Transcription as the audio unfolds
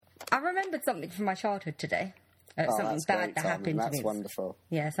I remembered something from my childhood today. Something that's bad great, that happened to me. That's wonderful.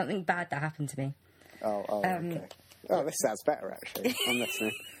 Yeah, something bad that happened to me. Okay. Oh, this sounds better, actually. I'm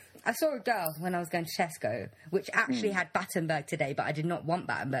listening. I saw a girl when I was going to Tesco, which actually had Battenberg today, but I did not want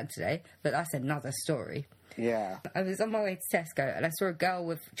Battenberg today. But that's another story. Yeah. I was on my way to Tesco, and I saw a girl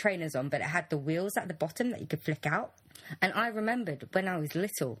with trainers on, but it had the wheels at the bottom that you could flick out. And I remembered when I was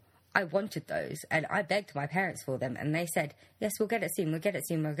little, I wanted those, and I begged my parents for them, and they said, yes, we'll get it soon, we'll get it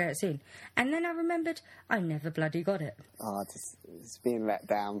soon, we'll get it soon. And then I remembered I never bloody got it. Oh, it's being let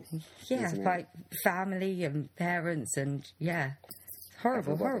down. Yeah, like family and parents and,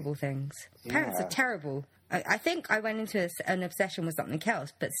 horrible things. Parents are terrible. I think I went into an obsession with something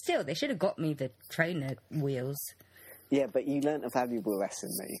else, but still, they should have got me the trainer wheels. Yeah, but you learnt a valuable lesson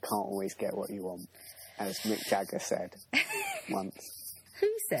that you can't always get what you want, as Mick Jagger said once. Who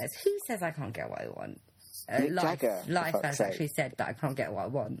says I can't get what I want? Life has actually said that I can't get what I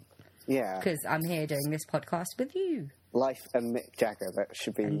want. Yeah. Because I'm here doing this podcast with you. Life and Mick Jagger, that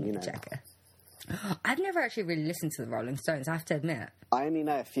should be, Mick Jagger. I've never actually really listened to the Rolling Stones, I have to admit. I only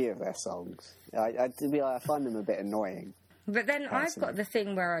know a few of their songs. I find them a bit annoying. But then I've got the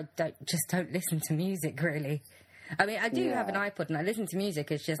thing where I don't listen to music, really. I mean, I do have an iPod and I listen to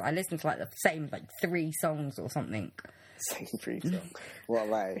music, it's just I listen to the same 3 songs or something. Same 3 songs. What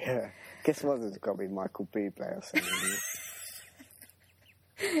are they? Guess one of them's got to be Michael Bublé or something.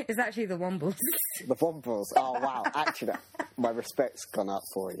 It's actually the Wombles. The Wombles. Oh, wow. Actually, my respect's gone up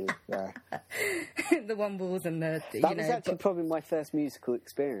for you there. The Wombles and the... That was actually probably my first musical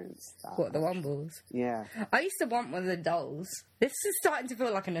experience. What, the Wombles? Yeah. I used to want one of the dolls. This is starting to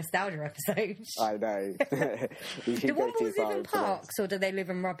feel like a nostalgia episode. I know. Do Wombles live in parks or do they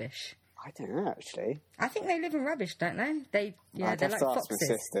live in rubbish? I don't know, actually. I think they live in rubbish, don't they? They're like foxes. My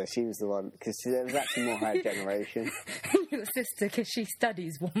sister. She was the one, because it was actually more her generation. Your sister, because she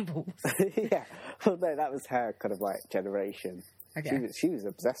studies Wombles. Yeah. Well, no, that was her kind of generation. Okay. She was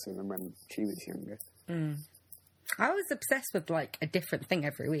obsessed with them when she was younger. I was obsessed with a different thing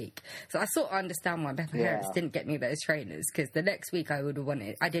every week. So I sort of understand why my parents didn't get me those trainers, because the next week I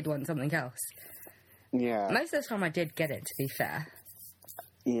did want something else. Yeah. Most of the time I did get it, to be fair.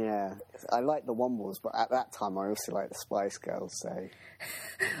 Yeah, I like the Wombles, but at that time I also liked the Spice Girls, so...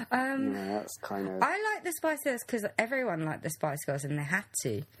 that's kind of... I like the Spice Girls because everyone liked the Spice Girls and they had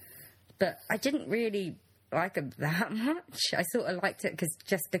to. But I didn't really like them that much. I sort of liked it because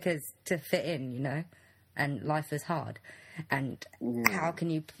to fit in, and life is hard. And how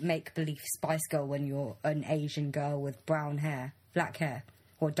can you make believe Spice Girl when you're an Asian girl with brown hair, black hair,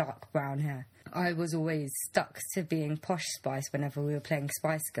 or dark brown hair? I was always stuck to being Posh Spice whenever we were playing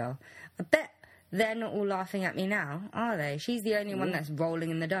Spice Girl. I bet they're not all laughing at me now, are they? She's the only one that's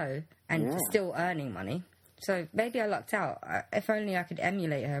rolling in the dough and still earning money. So maybe I lucked out. If only I could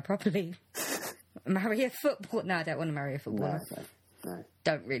emulate her properly. Marry a footballer. No, I don't want to marry a footballer. No.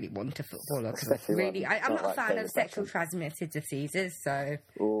 Don't really want a footballer. Really, I'm not a fan of sexual transmitted diseases, so...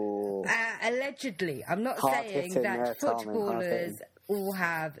 allegedly. I'm not saying that footballers... all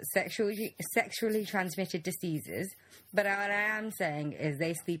have sexually transmitted diseases, but what I am saying is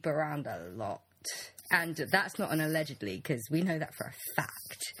they sleep around a lot. And that's not an allegedly, because we know that for a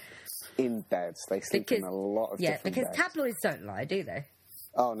fact. In beds. They sleep in a lot of different beds. Yeah, because tabloids don't lie, do they?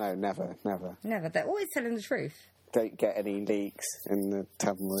 Oh, no, never. Never. They're always telling the truth. Don't get any leaks in the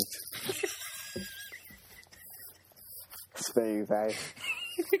tabloids. Smooth, eh?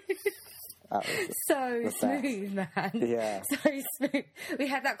 So smooth, man. Yeah. So smooth. We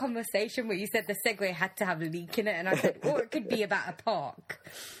had that conversation where you said the Segway had to have a leak in it, and I said, or it could be about a park.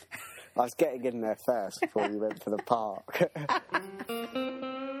 I was getting in there first before we went for the park.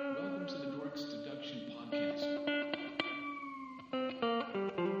 Welcome to the Dorks Deduction Podcast,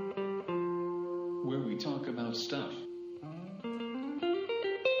 where we talk about stuff.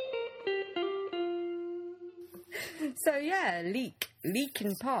 So yeah,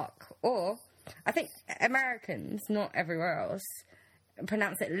 Leakin Park, or I think Americans, not everywhere else,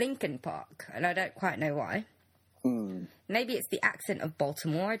 pronounce it Linkin Park, and I don't quite know why. Maybe it's the accent of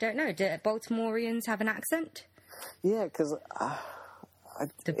Baltimore, I don't know. Do Baltimoreans have an accent? Yeah, because...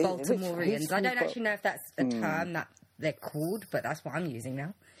 the Baltimoreans. I don't actually know if that's a term that they're called, but that's what I'm using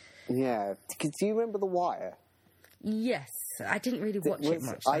now. Yeah. Do you remember The Wire? Yes. I didn't really watch it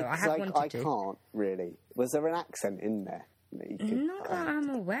much, though. I have wanted to. I can't, really. Was there an accent in there? Not that I'm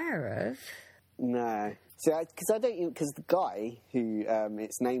aware of. No. See, because the guy who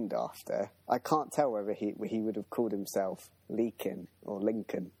it's named after, I can't tell whether he would have called himself Leakin or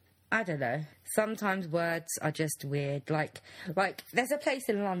Lincoln. I don't know. Sometimes words are just weird. Like there's a place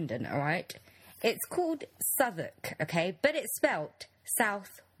in London, all right? It's called Southwark, okay? But it's spelt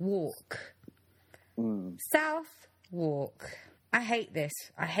Walk. South Walk. I hate this.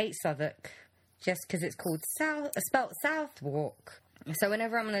 I hate Southwark just because it's called spelt South Walk. So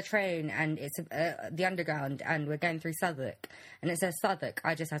whenever I'm on a train and it's the underground and we're going through Southwark and it says Southwark,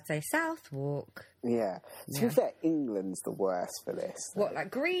 I just have to say South Walk. Yeah. To be fair, England's the worst for this. What, like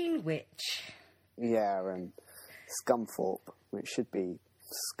Greenwich? Yeah, and Scunthorpe, which should be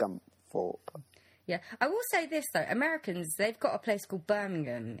Scunthorpe. Yeah. I will say this, though. Americans, they've got a place called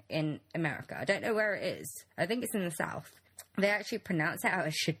Birmingham in America. I don't know where it is. I think it's in the south. They actually pronounce it how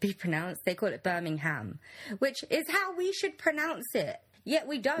it should be pronounced. They call it Birmingham, which is how we should pronounce it. Yet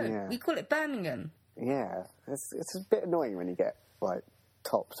we don't. Yeah. We call it Birmingham. Yeah. It's a bit annoying when you get, like,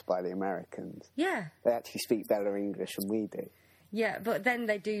 topped by the Americans. Yeah. They actually speak better English than we do. Yeah, but then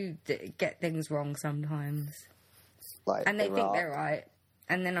they do get things wrong sometimes. Like And they think Iraq. they're right.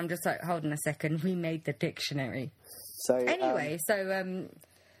 And then I'm just like, hold on a second, we made the dictionary. So Anyway,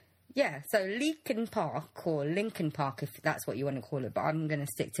 yeah, so Leakin Park, or Lincoln Park, if that's what you want to call it, but I'm going to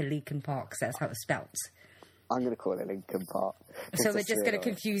stick to Leakin Park, because that's how it's spelt. I'm going to call it Lincoln Park. So we're just going to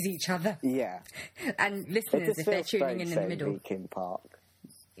confuse each other. Yeah. And It listeners, just if they're feels tuning strange in the saying middle. Leakin Park.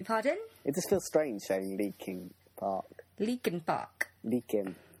 Pardon? It just feels strange saying Leakin Park. Leakin Park.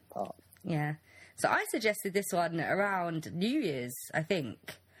 Leakin Park. Yeah. So I suggested this one around New Year's, I think.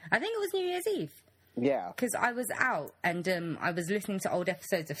 I think it was New Year's Eve. Yeah. Because I was out and I was listening to old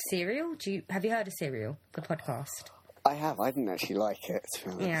episodes of Serial. Have you heard of Serial, the podcast? I have. I didn't actually like it, to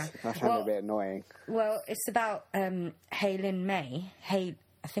be honest. Yeah. I found it a bit annoying. Well, it's about Haylin May. I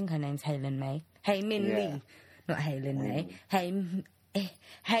think her name's Haylin May. Hey Min Yeah. Lee. Not Haylin May.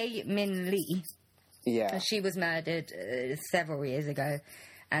 Hey Min Lee. Yeah. She was murdered several years ago,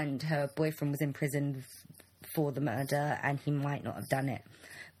 and her boyfriend was in prison for the murder, and he might not have done it.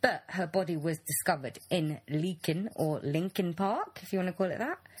 But her body was discovered in Leakin, or Lincoln Park, if you want to call it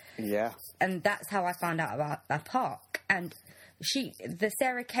that. Yeah. And that's how I found out about that park. And the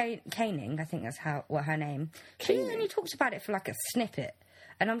Sarah Koenig, I think that's what her name, she Koenig. only talked about it for like a snippet.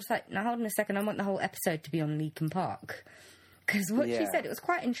 And I'm just like, now hold on a second, I want the whole episode to be on Leakin Park. Because what she Yeah. said, it was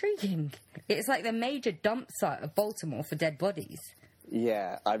quite intriguing. It's like the major dump site of Baltimore for dead bodies.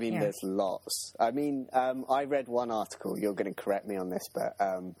 Yeah, I mean, Yeah. there's lots. I mean, I read one article, you're going to correct me on this, but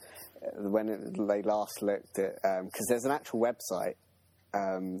when they last looked at... Because there's an actual website,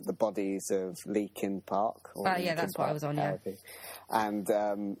 the bodies of Leakin Park. Or Oh, yeah, Leakin that's what I Park was on, yeah. Therapy.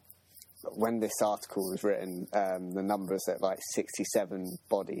 And when this article was written, the number is at, like, 67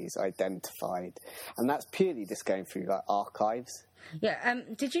 bodies identified. And that's purely just going through, like, archives. Yeah,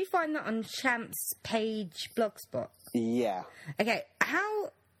 did you find that on Champ's page Blogspot? Yeah. Okay,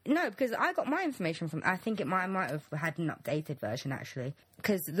 No, because I got my information from... I think it might have had an updated version, actually.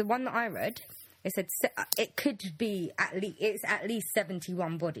 Because the one that I read, it said it could be it's at least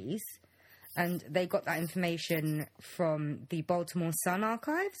 71 bodies. And they got that information from the Baltimore Sun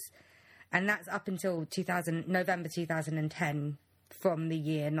archives. And that's up until November 2010 from the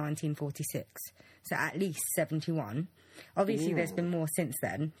year 1946. So at least 71. Obviously, there's been more since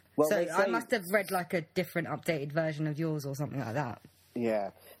then. Well, so they I say- must have read like a different updated version of yours or something like that. Yeah,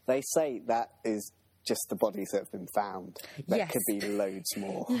 they say that is just the bodies that have been found. There Yes. could be loads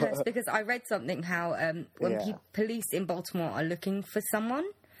more. Yes, because I read something how when Yeah. police in Baltimore are looking for someone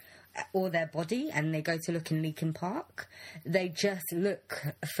or their body and they go to look in Leakin Park, they just look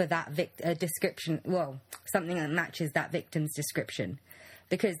for that description, well, something that matches that victim's description,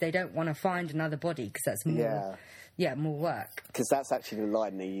 because they don't want to find another body because that's more, more work. Because that's actually the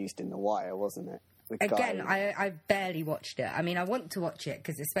line they used in The Wire, wasn't it? The Again, guy- I barely watched it. I mean, I want to watch it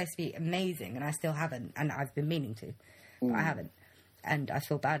because it's supposed to be amazing, and I still haven't, and I've been meaning to, but I haven't. And I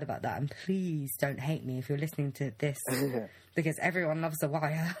feel bad about that. And please don't hate me if you're listening to this, because everyone loves The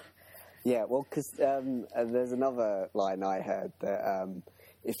Wire. Yeah, well, because there's another line I heard that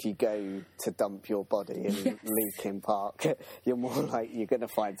if you go to dump your body in Leakin Park, you're going to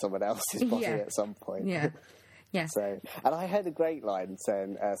find someone else's body at some point. Yeah. Yeah. So, and I heard a great line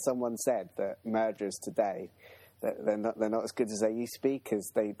saying someone said that murderers today, that they're not as good as they used to be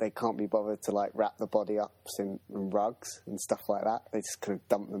because they can't be bothered to like wrap the body up in rugs and stuff like that. They just kind of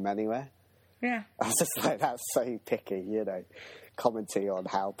dump them anywhere. Yeah. I was just like, that's so picky, commenting on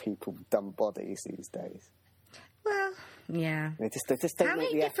how people dump bodies these days. Well, yeah. They just don't How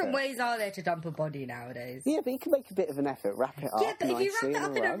make many the different effort. ways are there to dump a body nowadays? Yeah, but you can make a bit of an effort, wrap it up. Yeah, but if you wrap nicely it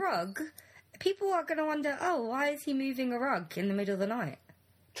up in a rug. rug, people are going to wonder, oh, why is he moving a rug in the middle of the night?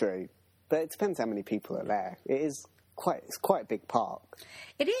 True, but it depends how many people are there. It's quite a big park.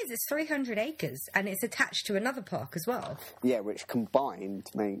 It is. It's 300 acres, and it's attached to another park as well. Yeah, which combined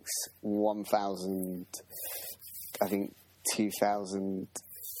makes 1,000, I think 2,000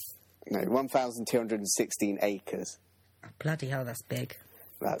 No, 1,216 acres. Oh, bloody hell, that's big.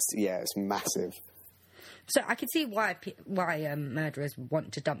 It's massive. So I can see why murderers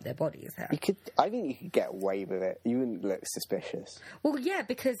want to dump their bodies there. I think you could get away with it. You wouldn't look suspicious. Well, yeah,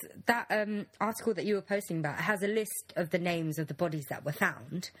 because that article that you were posting about has a list of the names of the bodies that were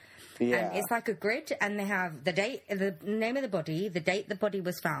found. Yeah. And it's like a grid, and they have the date, the name of the body, the date the body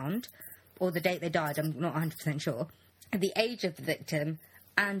was found, or the date they died, I'm not 100% sure, the age of the victim,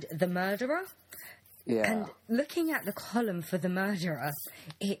 and the murderer. Yeah. And looking at the column for the murderer,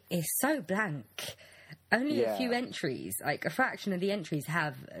 it is so blank. Only a few entries, like a fraction of the entries,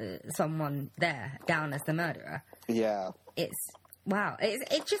 have someone there down as the murderer. Yeah. Wow.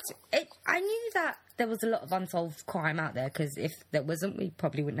 I knew that there was a lot of unsolved crime out there, because if there wasn't, we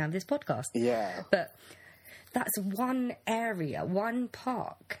probably wouldn't have this podcast. Yeah. But that's one area, one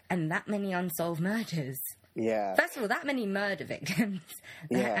park, and that many unsolved murders. Yeah. First of all, that many murder victims.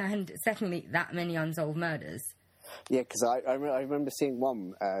 Yeah. And secondly, that many unsolved murders. Yeah, because I remember seeing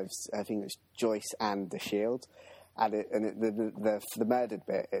one, I think it was Joyce and the Shield, and the murdered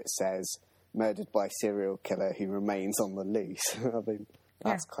bit, it says, murdered by serial killer who remains on the loose. I mean,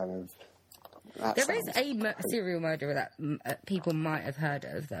 that's kind of... There is a serial murderer that people might have heard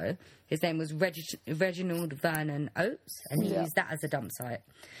of, though. His name was Reginald Vernon Oates, and he used that as a dump site.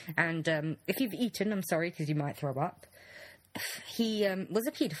 And if you've eaten, I'm sorry, because you might throw up. He was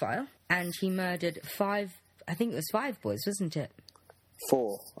a paedophile, and he murdered five boys, wasn't it?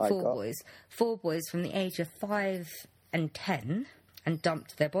 Four boys. 4 boys from the age of 5 and 10, and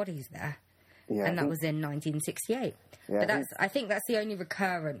dumped their bodies there. Yeah, and that was in 1968. Yeah, but I think that's the only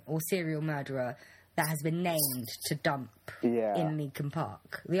recurrent or serial murderer that has been named to dump in Leakin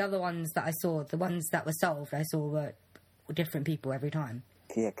Park. The other ones that I saw, the ones that were solved, I saw were different people every time.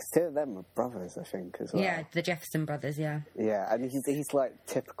 Yeah, because 2 of them were brothers, I think, as well. Yeah, the Jefferson brothers, yeah. Yeah, and he's like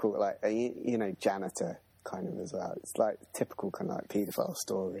typical, like, janitor kind of as well. It's like typical kind of like paedophile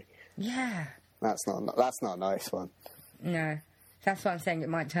story. Yeah. That's not a nice one. No. That's why I'm saying it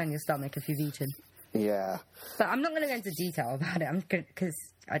might turn your stomach if you've eaten. Yeah. But I'm not going to go into detail about it, because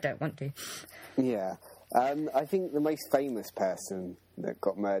I don't want to. Yeah. I think the most famous person that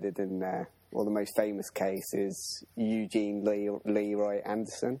got murdered in there, or the most famous case, is Eugene Leroy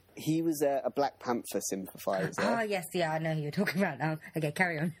Anderson. He was a Black Panther sympathiser. Oh, yes, yeah, I know who you're talking about now. Okay,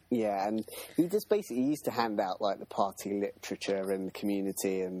 carry on. Yeah, and he just basically used to hand out, like, the party literature in the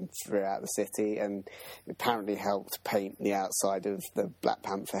community and throughout the city, and apparently helped paint the outside of the Black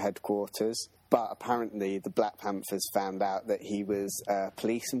Panther headquarters. But apparently the Black Panthers found out that he was a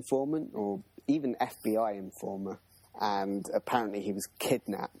police informant, or even FBI informer, and apparently he was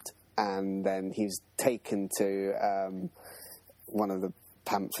kidnapped. And then he was taken to one of the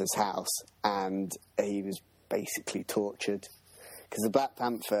Panthers' house, and he was basically tortured. Because the Black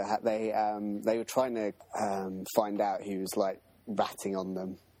Panther, they were trying to find out who was, like, ratting on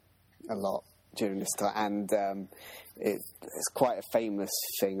them a lot during this time. And it's quite a famous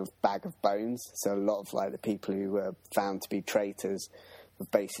thing of bag of bones. So a lot of, like, the people who were found to be traitors were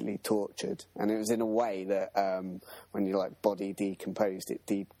basically tortured, and it was in a way that when your body decomposed, it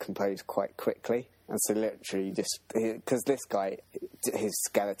decomposed quite quickly, and so literally just because this guy, his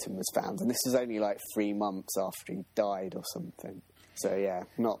skeleton was found, and this was only 3 months after he died or something. So yeah,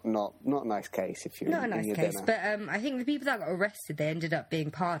 not a nice case if you're not a nice case. Dinner. But I think the people that got arrested, they ended up being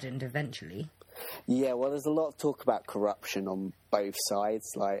pardoned eventually. Yeah, well, there's a lot of talk about corruption on both sides.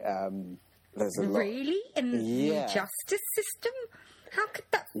 There's a lot really in the justice system. How could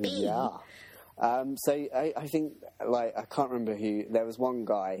that be? Yeah. So I think, I can't remember who... There was one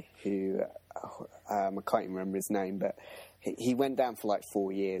guy who... I can't even remember his name, but he went down for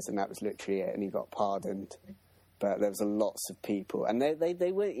 4 years, and that was literally it, and he got pardoned. But there was lots of people, and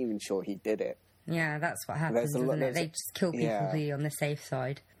they weren't even sure he did it. Yeah, that's what happens, isn't it? They just kill people to be on the safe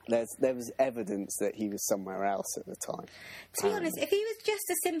side. There was evidence that he was somewhere else at the time. To be honest, if he was just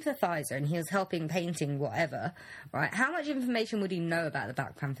a sympathiser and he was helping painting whatever, right, how much information would he know about the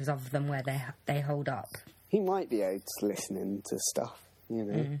Black Panthers other than where they hold up? He might be able to listen to stuff, you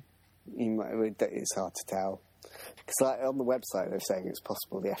know. It's hard to tell. Because on the website they're saying it's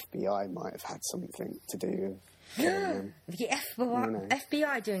possible the FBI might have had something to do with... The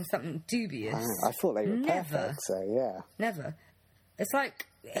FBI doing something dubious. I thought they were perfect, so yeah. Never. It's like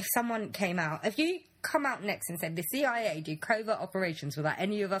if someone came out... If you come out next and said the CIA do covert operations without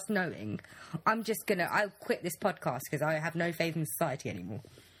any of us knowing, I'm just going to... I'll quit this podcast because I have no faith in society anymore.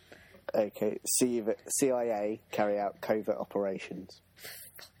 Okay, CIA carry out covert operations. For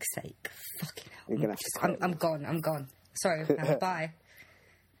fuck's sake. Fucking hell. You're going to have to... I'm gone. Sorry, bye.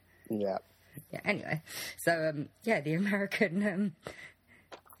 Yeah. Yeah, anyway. So, the American...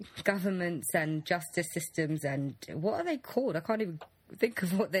 governments and justice systems and what are they called? I can't even think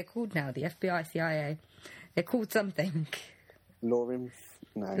of what they're called now. The FBI, CIA. They're called something. Law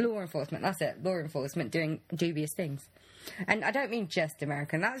enforcement, that's it. Law enforcement doing dubious things. And I don't mean just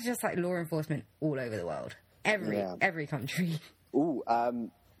American. That's just like law enforcement all over the world. Every country. Ooh,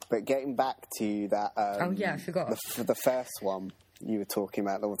 but getting back to that... I forgot. The first one you were talking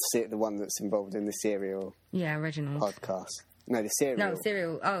about, the one that's involved in the Serial... Yeah, Reginald. ...podcast. No, the Serial. No,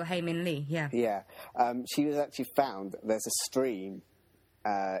 Serial. Oh, Hae-Min Lee, yeah. Yeah. She was actually found... There's a stream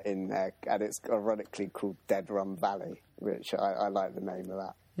in there, and it's ironically called Dead Rum Valley, which I like the name of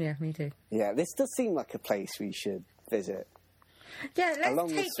that. Yeah, me too. Yeah, this does seem like a place we should visit. Yeah,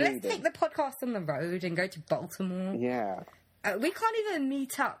 let's take the podcast on the road and go to Baltimore. Yeah. We can't even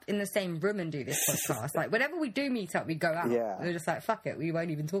meet up in the same room and do this podcast. Like, whenever we do meet up, we go out. Yeah. We're just like, fuck it, we won't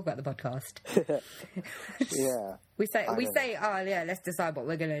even talk about the podcast. Yeah. We say, oh, yeah, let's decide what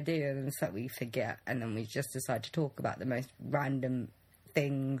we're going to do, and then it's like we forget, and then we just decide to talk about the most random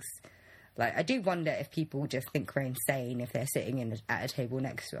things. Like, I do wonder if people just think we're insane if they're sitting at a table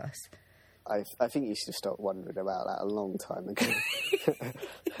next to us. I think you should have stopped wondering about that a long time ago.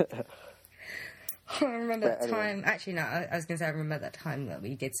 I remember that time. Actually, no, I was going to say I remember that time that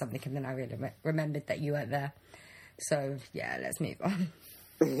we did something and then I really remembered that you weren't there. So, yeah, let's move on.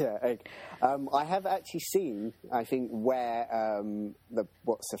 Yeah, okay. I have actually seen, I think, where the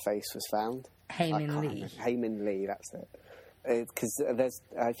What's-Her-Face was found. Hae-Min Lee. Hae-Min Lee, that's it. Because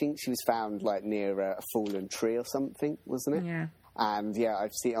I think she was found, like, near a fallen tree or something, wasn't it? Yeah. And, yeah,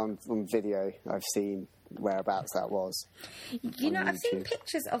 I've seen on video, I've seen whereabouts that was. You know, I've seen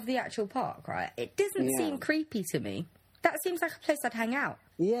pictures of the actual park, right? It doesn't seem creepy to me. That seems like a place I'd hang out.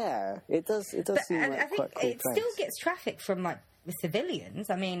 Yeah, it does seem like I think quite a cool it place. still gets traffic from, like, the civilians.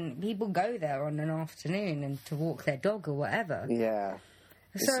 I mean, people go there on an afternoon and to walk their dog or whatever. Yeah.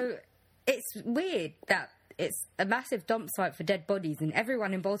 So it's weird that it's a massive dump site for dead bodies and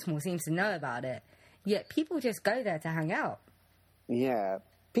everyone in Baltimore seems to know about it. Yet people just go there to hang out. Yeah.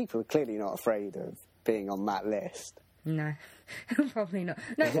 People are clearly not afraid of being on that list. No, probably not.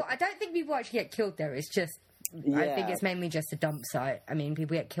 No, well, I don't think people actually get killed there. It's just, I think it's mainly just a dump site. I mean,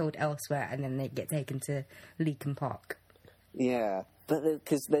 people get killed elsewhere and then they get taken to Leakin Park. Yeah, but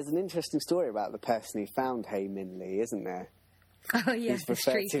because there's an interesting story about the person who found Hae-Min Lee, isn't there? Oh, yeah, He's the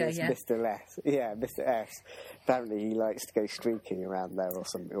referred to streaker, as yeah. Mr. S. Yeah, Mr. S. Apparently he likes to go streaking around there or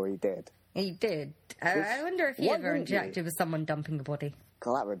something, or he did. He did. I wonder if he ever interacted with someone dumping a body.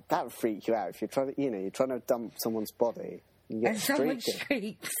 God, that would freak you out if you're trying to, you're trying to dump someone's body. You get And someone streaking.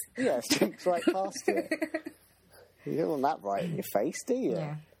 shrieks. Yeah, streaks right past you. You don't want that right in your face, do you?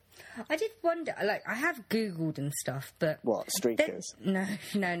 Yeah. I did wonder, like, I have Googled and stuff, but... What, streakers? No,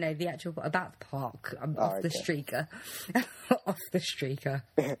 the actual... About the park. Off the streaker. Off the streaker.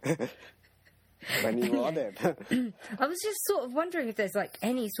 When you want him. I was just sort of wondering if there's, like,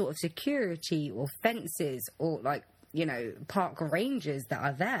 any sort of security or fences or, like, you know, park rangers that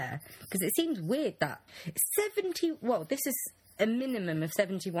are there. Because it seems weird that this is a minimum of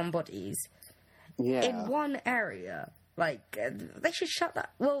 71 bodies in one area. Like, they should shut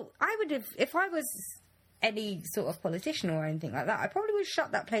that... Well, I would have... If I was any sort of politician or anything like that, I probably would have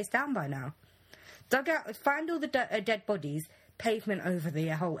shut that place down by now. Dug out... Find all the dead bodies, pavement over the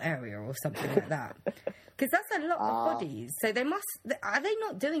whole area or something like that. Because that's a lot of bodies. So they must... Are they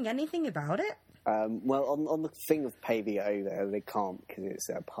not doing anything about it? Well, on the thing of paving it over, they can't because it's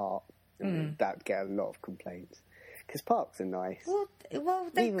a park. And that'd get a lot of complaints. Because parks are nice. Well,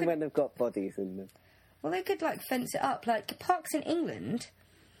 even when they've got bodies in them. Well, they could, like, fence it up. Like, parks in England,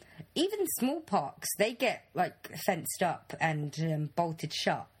 even small parks, they get, like, fenced up and bolted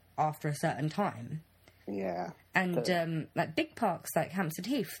shut after a certain time. Yeah. And, like, big parks like Hampstead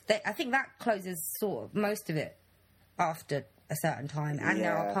Heath, I think that closes sort of most of it after a certain time. And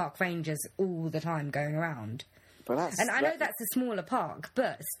there are park rangers all the time going around. But I know that's a smaller park,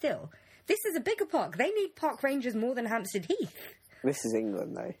 but still, this is a bigger park. They need park rangers more than Hampstead Heath. This is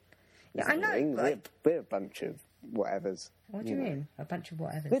England, though. Yeah, I know. We're a bunch of whatevers. What do you mean? A bunch of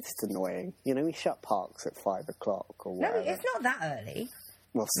whatevers? It's just annoying. You know, we shut parks at 5 o'clock or whatever. No, it's not that early.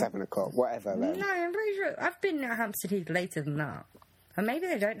 Well, 7 o'clock, whatever then. No, I'm pretty sure. I've been at Hampstead Heath later than that. And maybe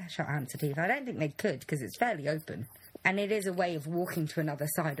they don't shut Hampstead Heath. I don't think they could because it's fairly open. And it is a way of walking to another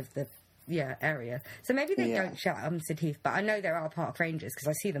side of the area. So maybe they don't shut Hampstead Heath. But I know there are park rangers because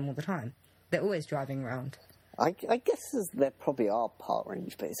I see them all the time. They're always driving around. I guess there probably are park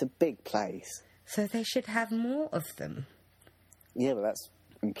rangers, but it's a big place. So they should have more of them. Yeah, but that's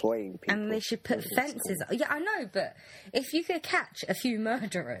employing people. And they should put fences... Yeah, I know, but if you could catch a few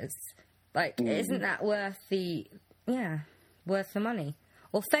murderers, like, isn't that worth the money?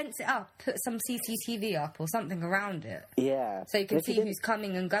 Or fence it up, put some CCTV up or something around it. Yeah. So you can see who's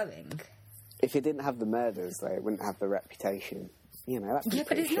coming and going. If it didn't have the murders, though, it wouldn't have the reputation. You know, that's yeah,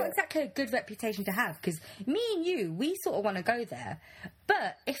 but it's not exactly a good reputation to have, because me and you, we sort of want to go there.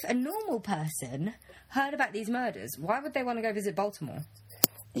 But if a normal person heard about these murders, why would they want to go visit Baltimore?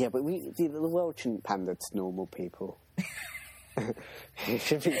 Yeah, but the world shouldn't pander to normal people. It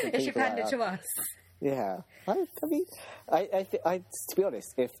should pander to us. Yeah, I mean, to be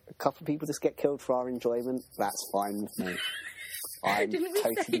honest, if a couple of people just get killed for our enjoyment, that's fine with me. I'm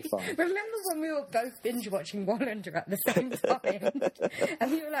totally fine. Remember when we were both binge watching Wallander at the same time,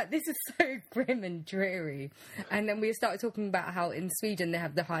 and we were like, "This is so grim and dreary," and then we started talking about how in Sweden they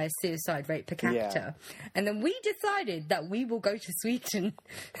have the highest suicide rate per capita, and then we decided that we will go to Sweden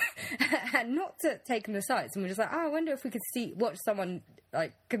and not to take in the sights, and we're just like, "Oh, I wonder if we could watch someone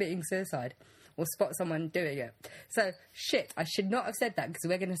like committing suicide." Or spot someone doing it. So, shit, I should not have said that because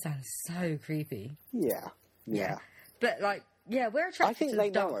we're going to sound so creepy. Yeah. But, like, yeah, we're attracted to I think the they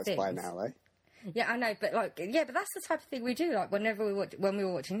dark know us things. by now, though. Yeah, I know, but, like, yeah, but that's the type of thing we do. Like, when we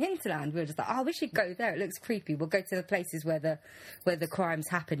were watching Hinterland, we were just like, oh, we should go there. It looks creepy. We'll go to the places where the crimes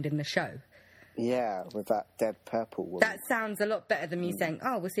happened in the show. Yeah, with that dead purple woman. That sounds a lot better than me saying,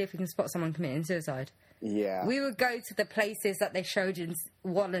 oh, we'll see if we can spot someone committing suicide. Yeah. We would go to the places that they showed in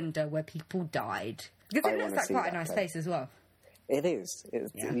Wallander where people died. Because it looks like quite a nice place as well. It is.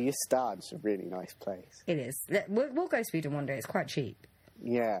 Ystad's a really nice place. It is. We'll go to Sweden one day. It's quite cheap.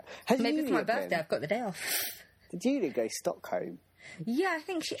 Yeah. Maybe for my birthday, I've got the day off. Did you go Stockholm? Yeah, I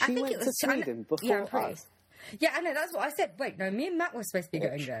think she went to Sweden before us. Yeah, I know. That's what I said. Wait, no, me and Matt were supposed to be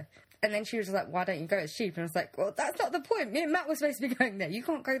going there. And then she was like, why don't you go? It's cheap. And I was like, well, that's not the point. Me and Matt were supposed to be going there. You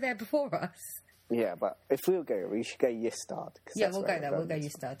can't go there before us. Yeah, but if we'll go, we should go Ystad. Yeah, we'll go there. We'll go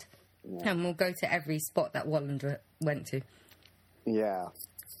Ystad. Yeah. And we'll go to every spot that Wallander went to. Yeah.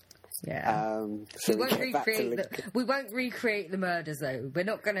 Yeah. We won't recreate the murders, though. We're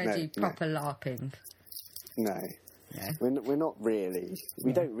not going to do proper LARPing. No. We're not really.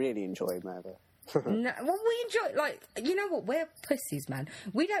 We don't really enjoy murder. No, well, we enjoy, like, you know what, we're pussies, man.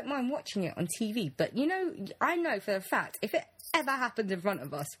 We don't mind watching it on TV, but, you know, I know for a fact, if it ever happened in front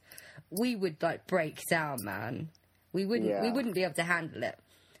of us, we would, like, break down, man. We wouldn't be able to handle it.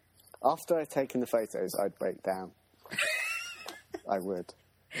 After I'd taken the photos, I'd break down. I would.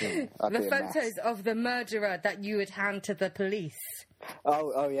 Yeah, the photos of the murderer that you would hand to the police.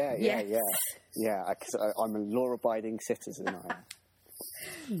 Oh yeah. Yes. Yeah, because I'm a law-abiding citizen, I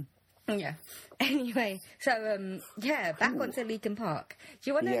am. Yeah. Anyway, so, back onto Leakin Park. Do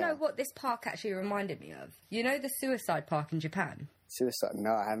you want to know what this park actually reminded me of? You know the suicide park in Japan? Suicide?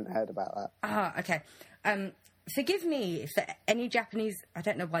 No, I haven't heard about that. Ah, okay. Forgive me for any Japanese... I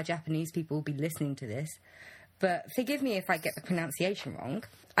don't know why Japanese people will be listening to this, but forgive me if I get the pronunciation wrong.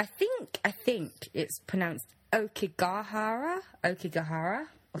 I think it's pronounced Okigahara,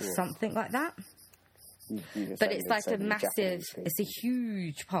 or something like that. But it's like a massive... It's a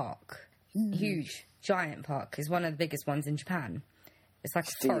huge park. Huge, giant park. It's one of the biggest ones in Japan. It's like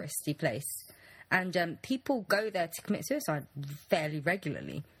a foresty place. And people go there to commit suicide fairly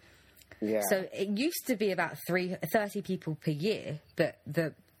regularly. Yeah. So it used to be about 30 people per year, but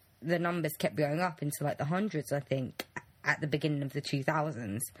the numbers kept going up into like the hundreds, I think, at the beginning of the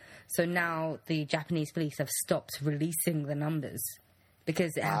 2000s. So now the Japanese police have stopped releasing the numbers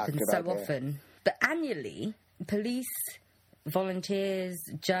because it happens so often. But annually, police, volunteers,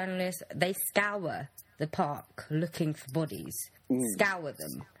 journalists, they scour the park looking for bodies, scour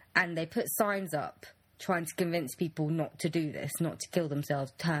them, and they put signs up trying to convince people not to do this, not to kill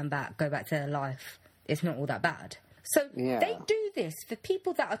themselves, turn back, go back to their life. It's not all that bad. So they do this for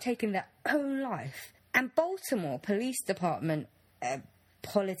people that are taking their own life. And Baltimore Police Department,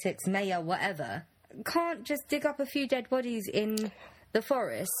 politics, mayor, whatever, can't just dig up a few dead bodies in the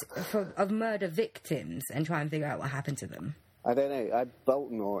forest of murder victims and try and figure out what happened to them. I don't know.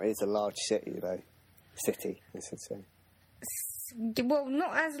 Baltimore is a large city, though. I should say. Well,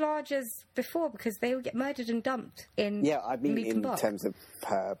 not as large as before because they will get murdered and dumped in. Yeah, I mean in terms of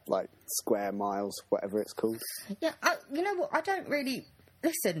per square miles, whatever it's called. Yeah, you know what? I don't really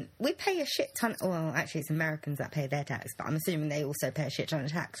listen. We pay a shit ton. Well, actually, it's Americans that pay their tax, but I'm assuming they also pay a shit ton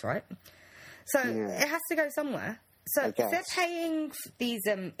of tax, right? So it has to go somewhere. So if they're paying these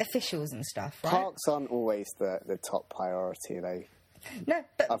officials and stuff, right? Parks aren't always the top priority, though. No,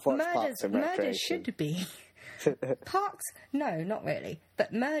 but murders should be. Parks, no, not really.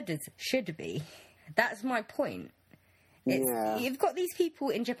 But murders should be. That's my point. You've got these people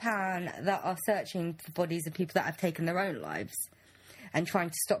in Japan that are searching for bodies of people that have taken their own lives and trying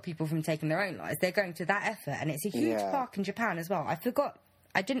to stop people from taking their own lives. They're going to that effort, and it's a huge park in Japan as well. I forgot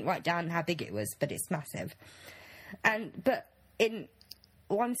I didn't write down how big it was, but it's massive. But in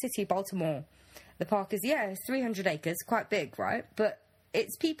one city, Baltimore, the park is, 300 acres, quite big, right? But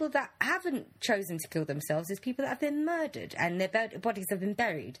it's people that haven't chosen to kill themselves. It's people that have been murdered and their bodies have been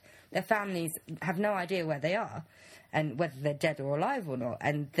buried. Their families have no idea where they are and whether they're dead or alive or not.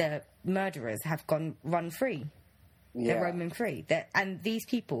 And the murderers have run free. Yeah. They're roaming free. And these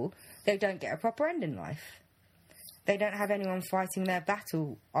people, they don't get a proper end in life. They don't have anyone fighting their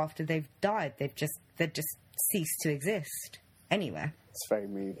battle after they've died. They've just ceased to exist anywhere. It's very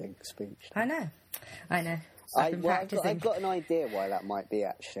moving speech. I know. I've got an idea why that might be,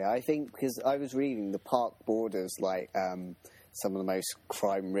 actually. I think because I was reading the park borders, like, some of the most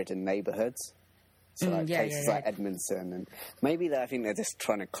crime-ridden neighbourhoods. So, places like Edmonton. And maybe I think they're just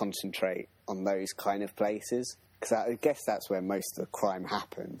trying to concentrate on those kind of places. Because I guess that's where most of the crime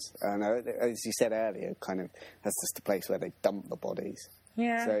happens. And as you said earlier, kind of, that's just a place where they dump the bodies.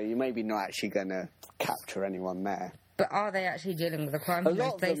 Yeah. So you're maybe not actually going to capture anyone there. But are they actually dealing with a crime in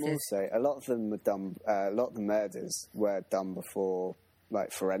those places? A lot of them were done. A lot of the murders were done before,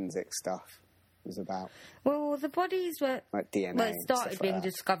 like, forensic stuff was about. Well, the bodies were like DNA. Well, it started being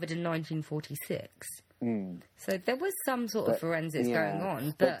discovered in 1946. So there was some sort of forensics going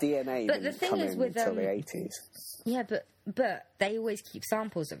on. But DNA didn't come in until the 80s. Yeah, but they always keep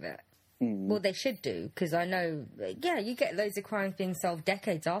samples of it. Well, they should do, because I know, you get loads of crimes being solved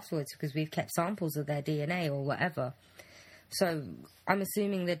decades afterwards because we've kept samples of their DNA or whatever. So I'm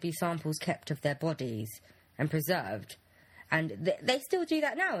assuming there'd be samples kept of their bodies and preserved. And they still do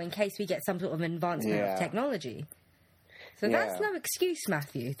that now in case we get some sort of advancement of technology. So that's no excuse,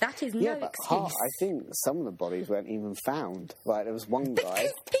 Matthew. That is no excuse. I think some of the bodies weren't even found. Like, there was one guy...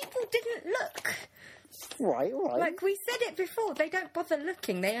 Because people didn't look. Right. Like we said it before, they don't bother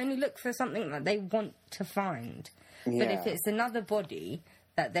looking. They only look for something that they want to find. Yeah. But if it's another body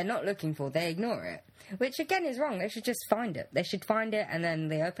that they're not looking for, they ignore it. Which, again, is wrong. They should just find it. They should find it and then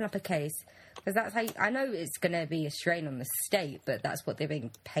they open up a case. Because that's how... I know it's going to be a strain on the state, but that's what they're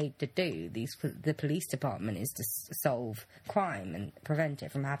being paid to do. The police department is to solve crime and prevent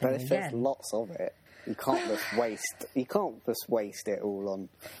it from happening again. But if there's lots of it, you can't just waste it all on...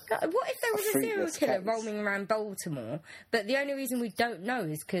 What if there was a serial killer roaming around Baltimore, but the only reason we don't know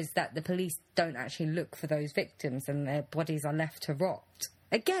is because the police don't actually look for those victims and their bodies are left to rot?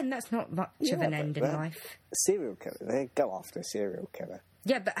 Again, that's not much of an end in life. Serial killer, they go after a serial killer.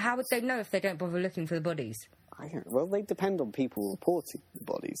 Yeah, but how would they know if they don't bother looking for the bodies? Well, they depend on people reporting the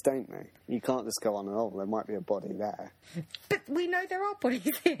bodies, don't they? You can't just go on and on, there might be a body there. But we know there are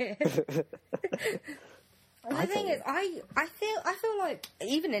bodies here. The thing is, I feel like,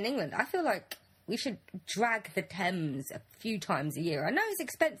 even in England, I feel like we should drag the Thames a few times a year. I know it's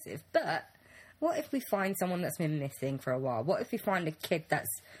expensive, but what if we find someone that's been missing for a while? What if we find a kid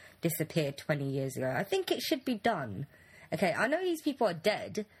that's disappeared 20 years ago? I think it should be done. Okay, I know these people are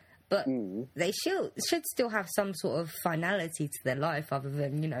dead, but they should still have some sort of finality to their life other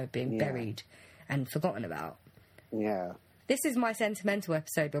than, being buried and forgotten about. Yeah. This is my sentimental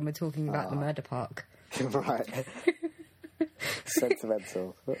episode when we're talking about the murder park. Right.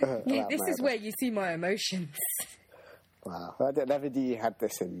 Sentimental. This is where you see my emotions. Wow. I never knew you had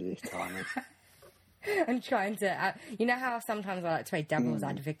this in you, Tanya. I'm trying to... you know how sometimes I like to play devil's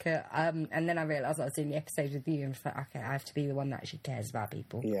advocate? And then I realised I was doing the episodes with you and I was like, okay, I have to be the one that actually cares about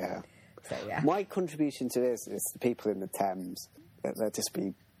people. Yeah. So, yeah. My contribution to this is the people in the Thames. They'll just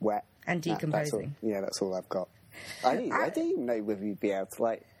be wet. And decomposing. That's all I've got. I didn't even know whether you'd be able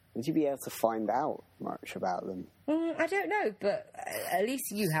to, would you be able to find out much about them? I don't know, but at least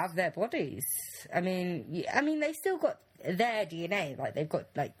you have their bodies. I mean, they still got their DNA. Like, they've got,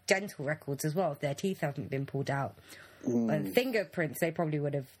 dental records as well if their teeth haven't been pulled out. And fingerprints, the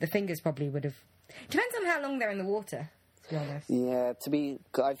fingers probably would have... Depends on how long they're in the water, to be honest. Yeah,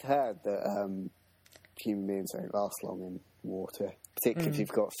 I've heard that human beings don't last long in water, particularly if you've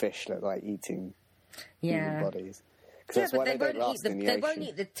got fish that like eating human bodies. That's why they don't last in the ocean. They won't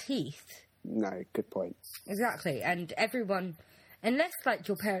eat the teeth. No, good point. Exactly, and everyone, unless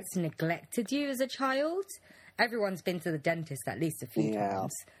your parents neglected you as a child, everyone's been to the dentist at least a few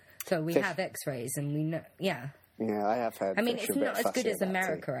times. So we have X-rays, and we know. Yeah. Yeah, I have heard. I mean, it's not as good as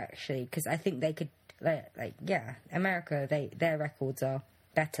America actually, because I think they could, America, their records are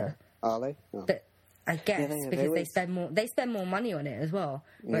better. Are they? Oh. But I guess because they spend more money on it as well.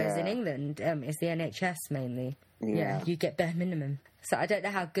 Whereas in England, it's the NHS mainly. Yeah, you get bare minimum. So I don't know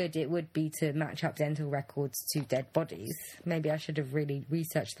how good it would be to match up dental records to dead bodies. Maybe I should have really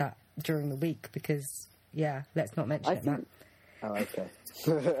researched that during the week because, let's not mention that. Oh, okay.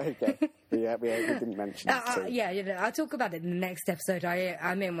 Okay. Yeah, we didn't mention it. Yeah, I'll talk about it in the next episode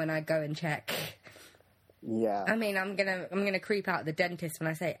I'm in when I go and check. Yeah. I mean, I'm gonna creep out the dentist when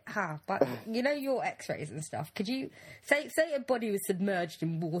I say, but your X-rays and stuff. Could you say a body was submerged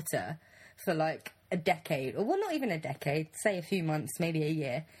in water for like a decade, or well, not even a decade, say a few months, maybe a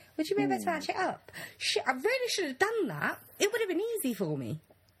year? Would you be able to match it up? Shit, I really should have done that. It would have been easy for me.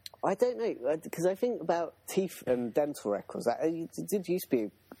 I don't know, because I think about teeth and dental records. That did used to be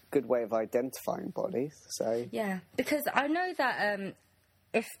a good way of identifying bodies. So yeah, because I know that.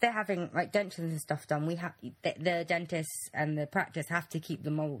 If they're having like dentures and stuff done, the dentists and the practice have to keep the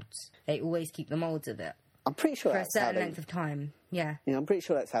moulds. They always keep the moulds of it. I'm pretty sure for that's a certain length of time. Yeah. Yeah, I'm pretty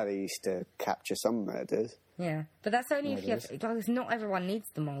sure that's how they used to capture some murders. Yeah, but that's only if you have. Because not everyone needs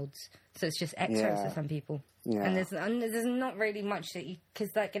the moulds, so it's just X-rays for some people. Yeah. And there's not really much that because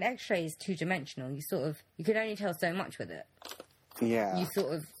like an X-ray is 2-dimensional. You can only tell so much with it. Yeah.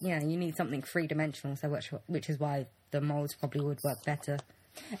 You need something 3-dimensional. So which is why the moulds probably would work better.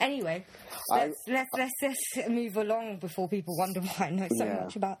 Anyway, let's move along before people wonder why I know so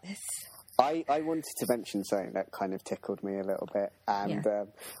much about this. I wanted to mention something that kind of tickled me a little bit, and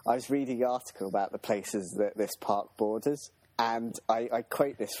I was reading an article about the places that this park borders, and I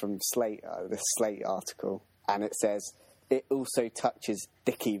quote this from Slate, this Slate article, and it says, "It also touches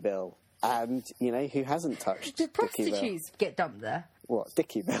Dickeyville," and who hasn't touched Do Dickeyville? prostitutes get dumped there? What,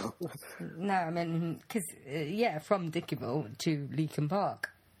 Dickeyville? No, I mean, because, from Dickeyville to Leakin Park.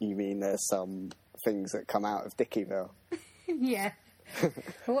 You mean there's some things that come out of Dickeyville? Yeah.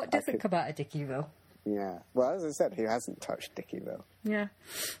 What doesn't come out of Dickeyville? Yeah. Well, as I said, who hasn't touched Dickeyville? Yeah.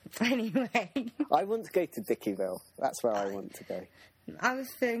 Anyway. I want to go to Dickeyville. That's where I want to go. I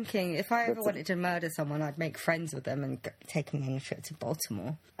was thinking, if I ever wanted to murder someone, I'd make friends with them and take them on a trip to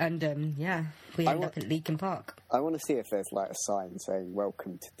Baltimore. And, we end up at Leakin Park. I want to see if there's, like, a sign saying,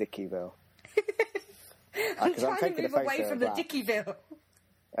 "Welcome to Dickeyville." I'm trying to move away from the Dickeyville.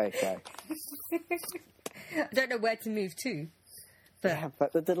 Okay. I don't know where to move to.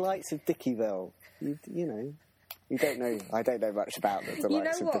 But the delights of Dickeyville, you don't know. I don't know much about the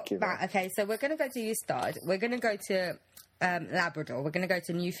delights of Dickeyville. Matt, okay, so we're going to go to Ystad. We're going to go to Labrador. We're going to go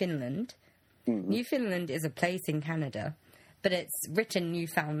to Newfoundland. Mm-hmm. Newfoundland is a place in Canada, but it's written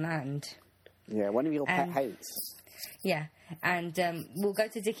Newfoundland. Yeah, one of your pet hates. Yeah, and we'll go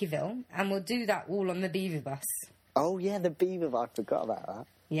to Dickeyville, and we'll do that all on the Beaver bus. Oh, yeah, the Beaver bus. I forgot about that.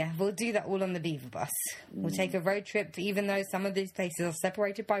 Yeah, we'll do that all on the Beaver bus. We'll take a road trip, even though some of these places are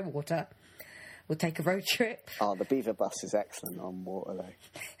separated by water. We'll take a road trip. Oh, the Beaver bus is excellent on water,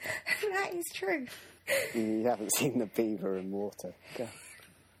 though. That is true. You haven't seen the beaver in water.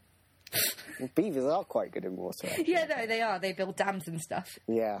 Well, beavers are quite good in water, actually. Yeah, no, they are. They build dams and stuff.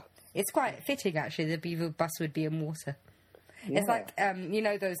 Yeah. It's quite fitting, actually, the Beaver bus would be in water. Yeah. It's like,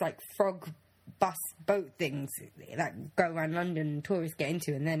 those, like, frog bus boat things that go around London and tourists get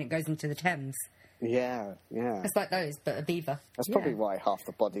into, and then it goes into the Thames. Yeah, yeah. It's like those, but a beaver. That's probably why half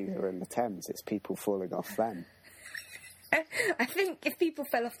the bodies are in the Thames. It's people falling off them. I think if people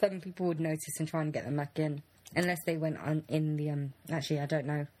fell off them, people would notice and try and get them back in. Unless they went on in the... Actually, I don't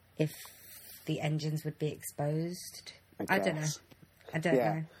know if the engines would be exposed. I don't know. I don't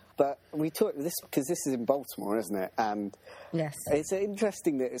know. But we talk this because this is in Baltimore, isn't it? And yes, it's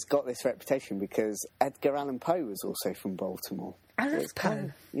interesting that it's got this reputation because Edgar Allan Poe was also from Baltimore. I love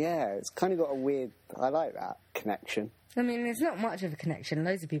Poe. It's kind of got a weird. I like that connection. I mean, there's not much of a connection.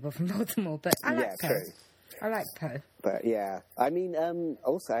 Loads of people are from Baltimore, but I like Poe. True. I like Poe. But yeah, I mean,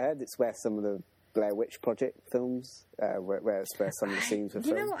 also I heard it's where some of the Blair Witch Project films, where some of the scenes were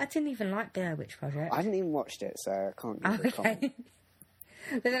filmed. You know what? I didn't even like Blair Witch Project. I haven't even watched it, so I can't really comment.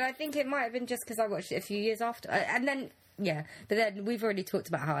 But then I think it might have been just because I watched it a few years after. And then, but then we've already talked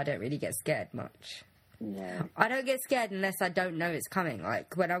about how I don't really get scared much. No. I don't get scared unless I don't know it's coming.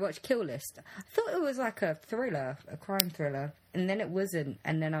 Like, when I watched Kill List, I thought it was like a thriller, a crime thriller. And then it wasn't.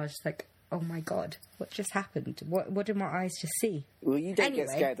 And then I was just like, oh my God, what just happened? What did my eyes just see? Well, you don't get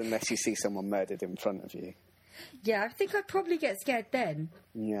scared unless you see someone murdered in front of you. Yeah, I think I'd probably get scared then.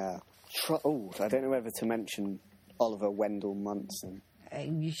 Yeah. I don't know whether to mention Oliver Wendell Munson.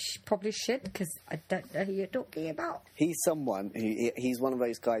 You probably should, because I don't know who you're talking about. He's someone he's one of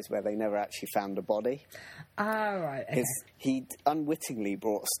those guys where they never actually found a body. Ah, right. Okay. He unwittingly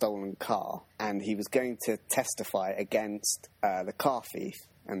brought a stolen car, and he was going to testify against the car thief,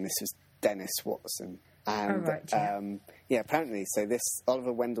 and this was Dennis Watson. And apparently, so this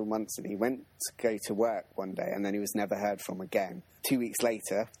Oliver Wendell Munson, he went to go to work one day, and then he was never heard from again. 2 weeks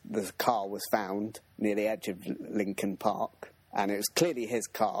later, the car was found near the edge of Leakin Park. And it was clearly his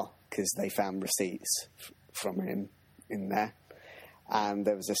car, because they found receipts from him in there. and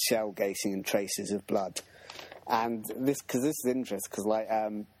there was a shell casing and traces of blood. And because this is interesting, because like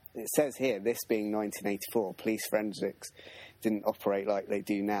it says here, this being 1984, police forensics didn't operate like they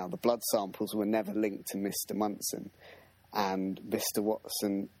do now. The blood samples were never linked to Mr. Munson, and Mr.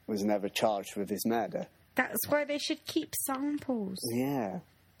 Watson was never charged with his murder. That's why they should keep samples. Yeah,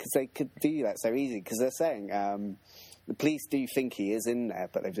 because they could do that so easy. Because they're saying the police do think he is in there,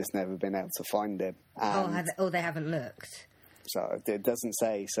 but they've just never been able to find him. They haven't looked. So it doesn't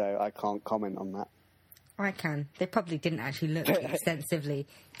say, so I can't comment on that. I can. They probably didn't actually look extensively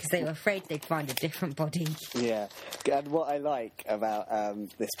because they were afraid they'd find a different body. Yeah. And what I like about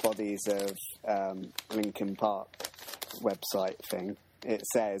this Bodies of Leakin Park website thing, it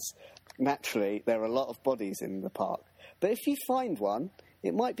says, naturally, there are a lot of bodies in the park. But if you find one,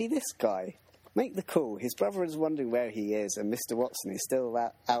 it might be this guy. Make the call. His brother is wondering where he is, and Mr. Watson is still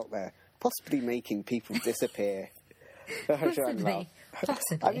out there, possibly making people disappear. Possibly.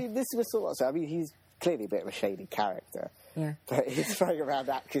 I mean, this was sort of... I mean, he's clearly a bit of a shady character. Yeah. But he's throwing around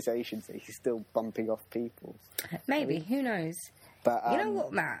accusations that he's still bumping off people. Maybe. Who knows? But you know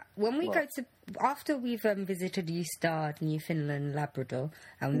what, Matt? When we go to... After we've visited Ystad, Newfoundland, Labrador,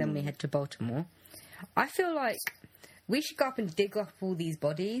 and then we head to Baltimore, I feel like we should go up and dig up all these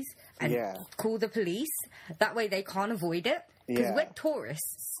bodies and call the police. That way they can't avoid it. Because we're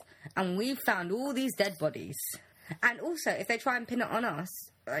tourists, and we've found all these dead bodies. And also, if they try and pin it on us,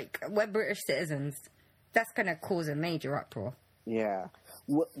 like, we're British citizens, that's going to cause a major uproar. Yeah.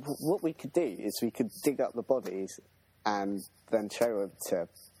 What we could do is we could dig up the bodies and then show them to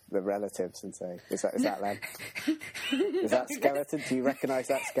the relatives and say, is that them? Is that skeleton? Do you recognise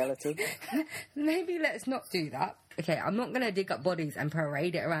that skeleton? Maybe let's not do that. Okay, I'm not going to dig up bodies and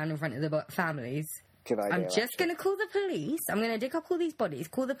parade it around in front of the families. Good idea. I'm just going to call the police. I'm going to dig up all these bodies,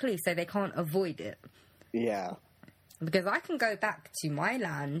 call the police so they can't avoid it. Yeah. Because I can go back to my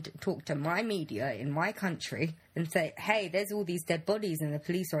land, talk to my media in my country, and say, hey, there's all these dead bodies and the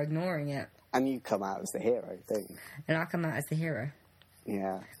police are ignoring it. And you come out as the hero, don't you? And I come out as the hero.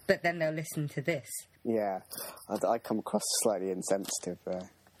 Yeah. But then they'll listen to this. Yeah. I come across slightly insensitive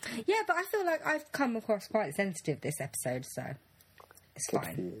there. Yeah, but I feel like I've come across quite sensitive this episode, so it's Good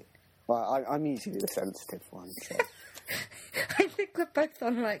fine. For you. Well, I'm usually the sensitive one, so... I think we're both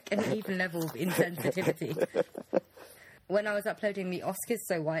on, like, an even level of insensitivity. When I was uploading the Oscars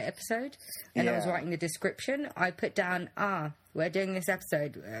So White episode, and I was writing the description, I put down, we're doing this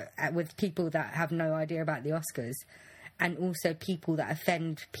episode with people that have no idea about the Oscars, and also people that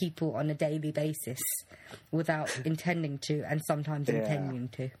offend people on a daily basis without intending to, and sometimes intending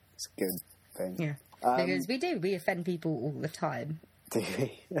to. It's a good thing. Yeah. Because we offend people all the time. Do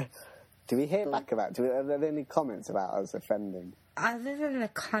we? Do we hear back about it? Are there any comments about us offending? Other than the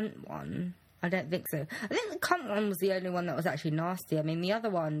cunt one, I don't think so. I think the cunt one was the only one that was actually nasty. I mean, the other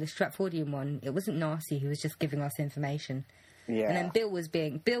one, the Stratfordian one, it wasn't nasty. He was just giving us information. Yeah. And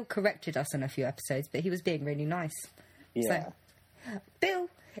then Bill corrected us on a few episodes, but he was being really nice. Yeah. So, Bill,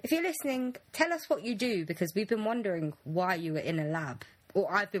 if you're listening, tell us what you do, because we've been wondering why you were in a lab. Or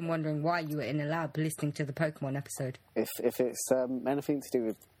I've been wondering why you were in a lab listening to the Pokemon episode. If it's anything to do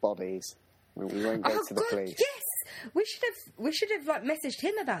with bodies, we won't go to the police. Yes! We should have like messaged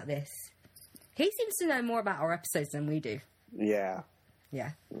him about this. He seems to know more about our episodes than we do. Yeah.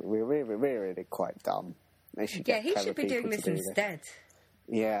 Yeah. We're really quite dumb. He should be doing this instead.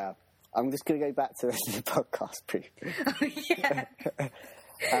 Yeah. I'm just going to go back to the podcast brief. Oh,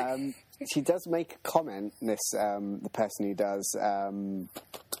 yeah. She does make a comment, the person who does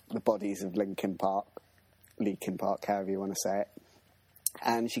the Bodies of Leakin Park, however you want to say it.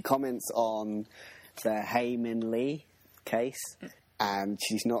 And she comments on the Heyman Lee case, and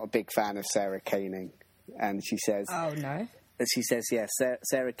she's not a big fan of Sarah Koenig. And she says... Oh, no. She says, yes,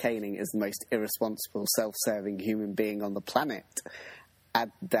 Sarah Koenig is the most irresponsible, self-serving human being on the planet.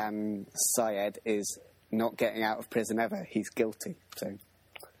 Adnan Syed is not getting out of prison ever. He's guilty. So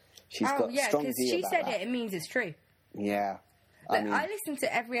she's got strong view about that. because she said it means it's true. Yeah. I listen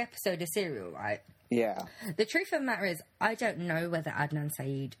to every episode of Serial, right? Yeah. The truth of the matter is, I don't know whether Adnan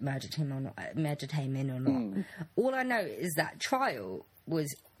Syed murdered him or not. All I know is that trial was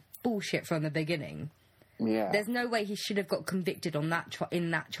bullshit from the beginning. Yeah. There's no way he should have got convicted on that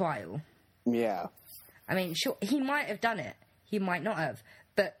in that trial. Yeah. I mean, sure, he might have done it. He might not have.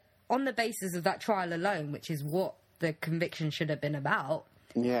 But on the basis of that trial alone, which is what the conviction should have been about,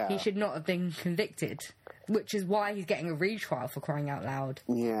 he should not have been convicted. Which is why he's getting a retrial, for crying out loud.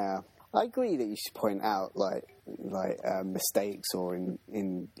 Yeah. I agree that you should point out, mistakes or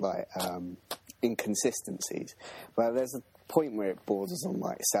inconsistencies. But there's a point where it borders on,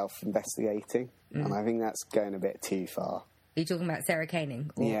 self-investigating. And I think that's going a bit too far. you talking about Sarah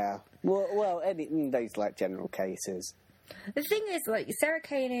Koenig? Or... Yeah. Well, any those like general cases. The thing is, like Sarah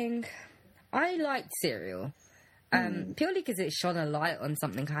Koenig, I liked Serial. Purely because it shone a light on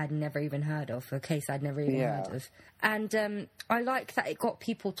something I had never even heard of, a case I'd never even heard of. And I like that it got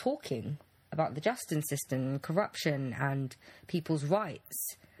people talking about the justice system, corruption, and people's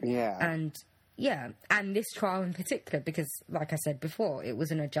rights. Yeah. And this trial in particular, because, like I said before, it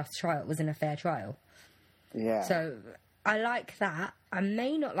wasn't a just trial, it wasn't a fair trial. Yeah. So I like that. I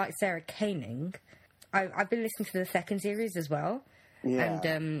may not like Sarah Koenig. I've been listening to the second series as well. Yeah.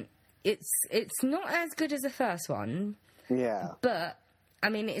 And it's not as good as the first one. Yeah. But, I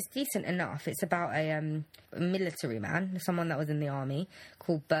mean, it's decent enough. It's about a military man, someone that was in the army,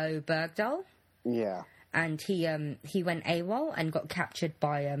 called Bo Bergdahl. Yeah. And he went AWOL and got captured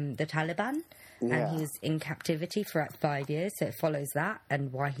by the Taliban. Yeah. And he was in captivity for 5 years, so it follows that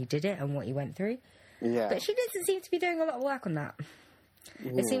and why he did it and what he went through. Yeah. But she doesn't seem to be doing a lot of work on that.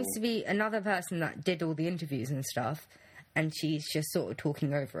 It seems to be another person that did all the interviews and stuff, and she's just sort of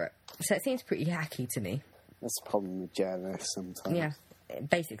talking over it. So it seems pretty hacky to me. That's the problem with journalists sometimes. Yeah,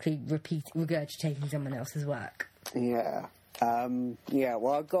 basically regurgitating someone else's work. Yeah.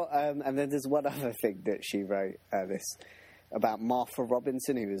 Well, I've got... and then there's one other thing that she wrote, this about Martha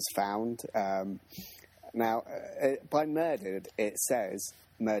Robinson, who was found. Now, by murdered, it says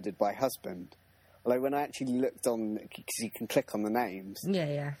murdered by husband. Although when I actually looked on... Because you can click on the names.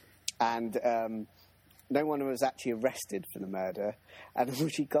 Yeah. And no one was actually arrested for the murder. And all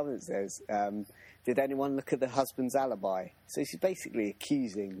she comments says, did anyone look at the husband's alibi? So she's basically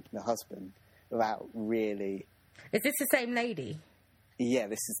accusing the husband without really... Is this the same lady? Yeah,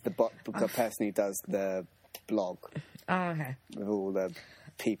 this is the person who does the blog. Oh, okay. With all the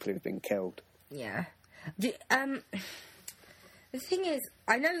people who've been killed. Yeah. The thing is,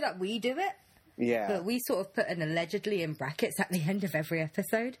 I know that we do it. Yeah. But we sort of put an allegedly in brackets at the end of every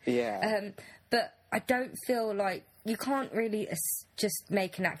episode. Yeah. But I don't feel like you can't really just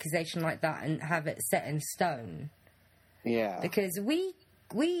make an accusation like that and have it set in stone. Yeah. Because we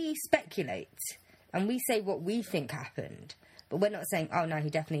speculate and we say what we think happened. But we're not saying, oh, no, he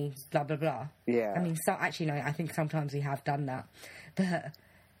definitely blah, blah, blah. Yeah. I mean, actually, no, I think sometimes we have done that. But,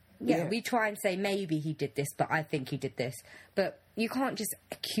 yeah, we try and say maybe he did this, but I think he did this. But you can't just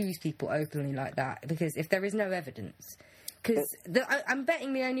accuse people openly like that, because if there is no evidence... Because I'm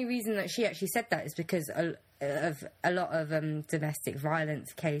betting the only reason that she actually said that is because of a lot of domestic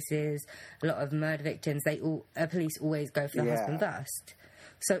violence cases, a lot of murder victims, police always go for the husband first.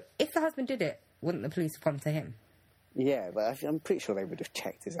 So if the husband did it, wouldn't the police have come to him? Yeah, but I'm pretty sure they would have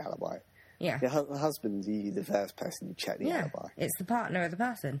checked his alibi. Yeah. The husband's usually the first person to check the alibi. It's the partner of the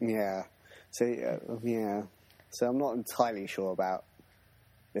person. Yeah. So, So I'm not entirely sure about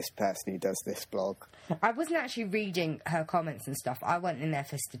this person who does this blog. I wasn't actually reading her comments and stuff. I went in there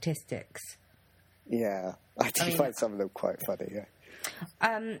for statistics. Yeah. I find some of them quite funny,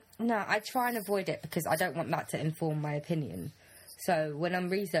 yeah. No, I try and avoid it because I don't want that to inform my opinion. So when I'm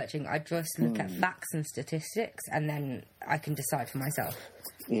researching, I just look at facts and statistics, and then I can decide for myself.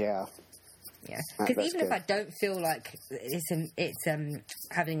 Yeah. Yeah, because even if I don't feel like it's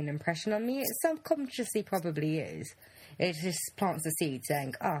having an impression on me, it subconsciously probably is. It just plants a seed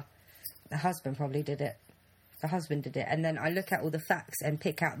saying, the husband probably did it. The husband did it. And then I look at all the facts and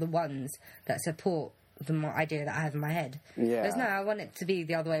pick out the ones that support the idea that I have in my head. Yeah. Because no, I want it to be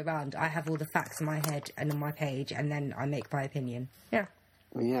the other way around. I have all the facts in my head and on my page, and then I make my opinion. Yeah.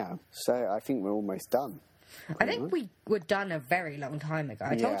 Yeah. So I think we're almost done. I think we were done a very long time ago.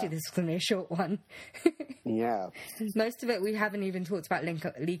 I told you this was going to be a short one. Yeah. Most of it we haven't even talked about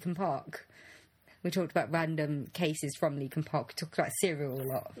Leakin Park. We talked about random cases from Leakin Park. We talked about Serial a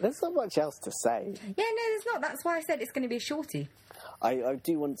lot. There's not much else to say. Yeah, no, there's not. That's why I said it's going to be a shortie. I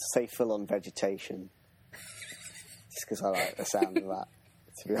do want to say full-on vegetation. Just because I like the sound of that,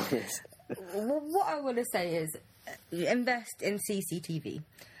 to be honest. Well, what I want to say is invest in CCTV.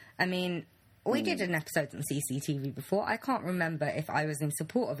 I mean, we did an episode on CCTV before. I can't remember if I was in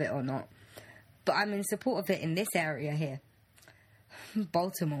support of it or not. But I'm in support of it in this area here.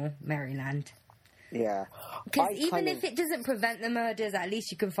 Baltimore, Maryland. Yeah. Because even if it doesn't prevent the murders, at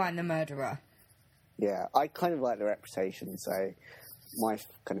least you can find the murderer. Yeah, I kind of like the reputation, so my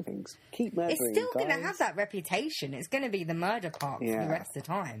kind of things. Keep murdering, it's still going to have that reputation. It's going to be the murder part for the rest of the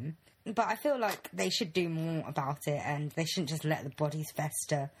time. But I feel like they should do more about it, and they shouldn't just let the bodies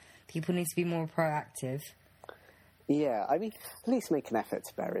fester. People need to be more proactive. Yeah, I mean, at least make an effort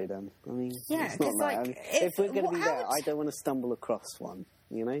to bury them. I mean, it's not like, I mean, if we're going to be there, I don't want to stumble across one,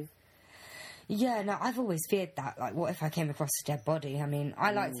 you know? Yeah, no, I've always feared that. Like, what if I came across a dead body? I mean,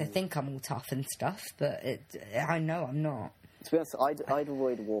 I like to think I'm all tough and stuff, but I know I'm not. To be honest, I'd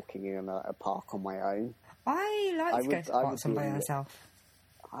avoid walking in a park on my own. I like to go to parks by myself.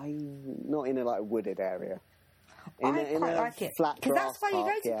 Not in a wooded area. I quite like it. Because that's why you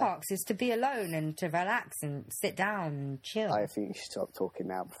go to parks, is to be alone and to relax and sit down and chill. I think you should stop talking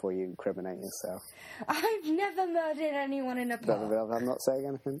now before you incriminate yourself. I've never murdered anyone in a park. I'm not saying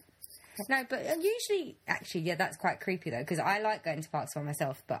anything. No, but usually, actually, yeah, that's quite creepy though, because I like going to parks by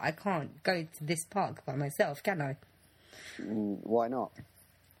myself, but I can't go to this park by myself, can I? Why not?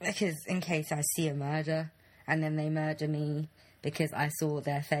 Because in case I see a murder, and then they murder me because I saw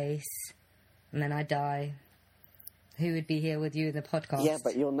their face, and then I die. Who would be here with you in the podcast? Yeah,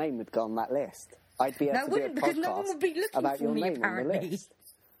 but your name would go on that list. I'd be able to do a podcast because no one would be looking for me, apparently.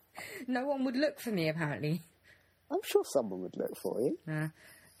 No one would look for me, apparently. I'm sure someone would look for you.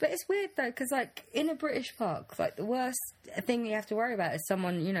 But it's weird, though, because, in a British park, the worst thing you have to worry about is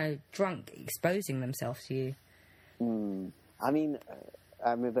someone, drunk exposing themselves to you. I mean,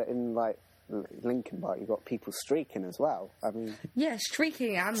 in, Leakin Park, you've got people streaking as well. I mean... Yeah,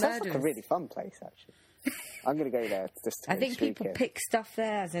 streaking and murders. Sounds like a really fun place, actually. I'm going to go there just to I think people pick stuff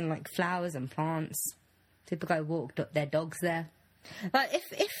there, as in, flowers and plants. People go walk their dogs there.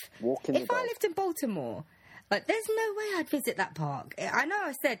 If I lived in Baltimore... there's no way I'd visit that park. I know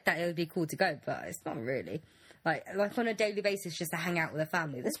I said that it would be cool to go, but it's not really. Like on a daily basis, just to hang out with a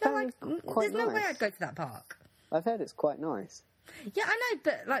family. There's no way I'd go to that park. I've heard it's quite nice. Yeah, I know,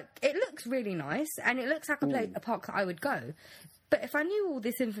 but, it looks really nice, and it looks like a park that I would go. But if I knew all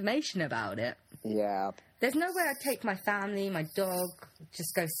this information about it... Yeah. There's no way I'd take my family, my dog,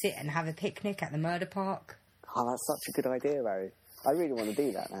 just go sit and have a picnic at the murder park. Oh, that's such a good idea, Larry. I really want to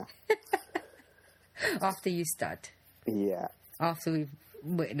do that now. After you stud. Yeah. After we've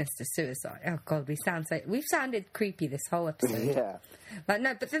witnessed a suicide. Oh, God, we've sounded creepy this whole episode. Yeah.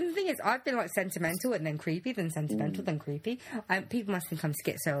 No, but then the thing is, I've been, sentimental and then creepy, then sentimental, then creepy. People must think I'm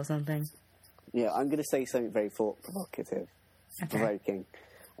schizo or something. Yeah, I'm going to say something very thought-provocative. Okay. Provoking.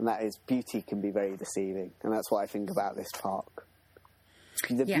 And that is, beauty can be very deceiving. And that's what I think about this park.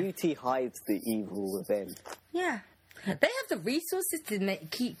 The beauty hides the evil within. Yeah. They have the resources to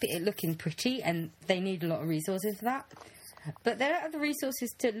keep it looking pretty, and they need a lot of resources for that. But they don't have the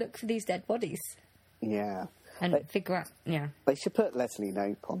resources to look for these dead bodies. Yeah. And figure out, They should put Leslie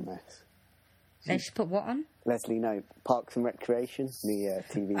Knope on this. They should put what on? Leslie Knope, Parks and Recreation, the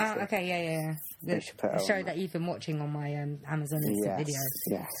TV show. Oh, okay, yeah. They should put the show that you've been watching on my Amazon Instant Videos.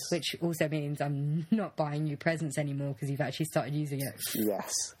 Yes. Which also means I'm not buying you presents anymore because you've actually started using it.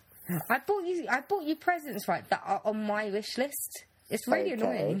 Yes. I bought you presents, that are on my wish list. It's really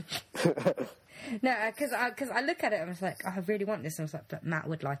annoying. No, because I look at it and I was like, I really want this. And I was like, but Matt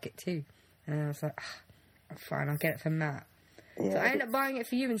would like it too. And then I was like, fine, I'll get it for Matt. Yeah, so I ended up buying it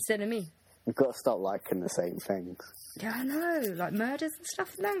for you instead of me. We've got to stop liking the same things. Yeah, I know. Murders and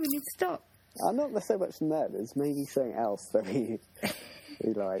stuff. No, we need to stop. Not so much murders. Maybe something else that we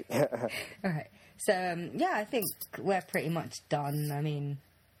like. All right. So, I think we're pretty much done. I mean,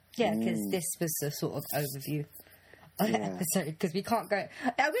 because this was a sort of overview of the episode. Because we can't go...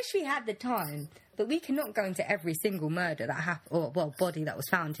 I wish we had the time, but we cannot go into every single murder that happened, or, body that was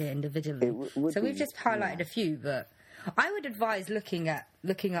found here individually. So we've just highlighted a few, but... I would advise looking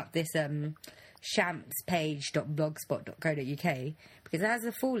up this shampspage.blogspot.co.uk because it has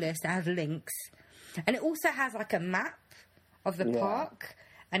a full list, it has links, and it also has a map of the park,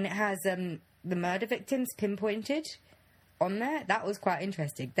 and it has the murder victims pinpointed on there. That was quite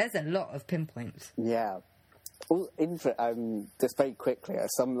interesting. There's a lot of pinpoints. Yeah. Just very quickly,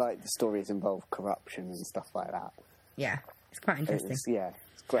 some the stories involve corruption and stuff like that. Yeah, it's quite interesting. It's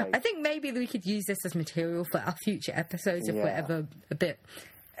great. I think maybe we could use this as material for our future episodes if we're ever a bit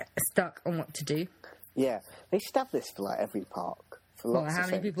stuck on what to do. Yeah, they should have this for every park. For how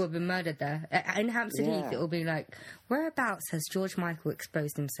many people have been murdered there? In Hampstead Heath, it will be whereabouts has George Michael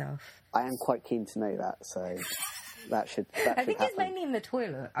exposed himself? I am quite keen to know that, so that should I think it's mainly in the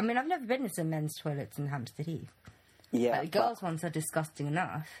toilet. I mean, I've never been into men's toilets in Hampstead Heath. Yeah, the girls' ones are disgusting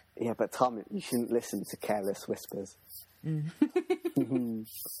enough. Yeah, but Tom, you shouldn't listen to careless whispers. Can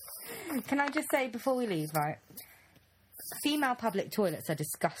I just say before we leave, female public toilets are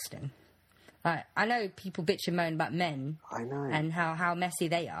disgusting. I know people bitch and moan about men. I know. And how messy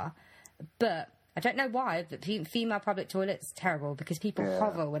they are. But I don't know why, but female public toilets are terrible because people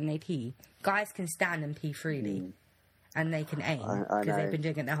hover when they pee. Guys can stand and pee freely. And they can aim because they've been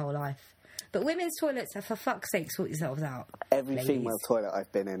doing it their whole life. But women's toilets are, for fuck's sake, sort yourselves out. Every female toilet I've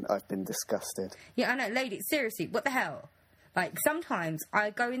been in, I've been disgusted. Yeah, I know. Ladies, seriously, what the hell? Sometimes I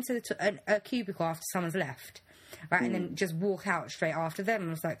go into a cubicle after someone's left, and then just walk out straight after them.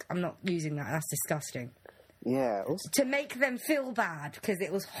 And I was like, I'm not using that. That's disgusting. Yeah. Also, to make them feel bad because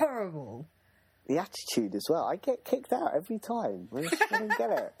it was horrible. the attitude as well. I get kicked out every time. I don't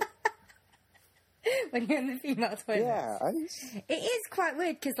get it. When you're in the female toilet. Yeah. It is quite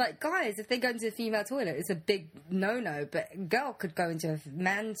weird because, like, guys, if they go into the female toilet, it's a big no-no. But a girl could go into a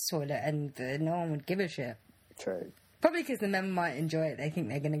man's toilet and no one would give a shit. True. Probably because the men might enjoy it. They think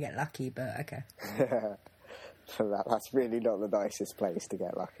they're going to get lucky, but okay. So that's really not the nicest place to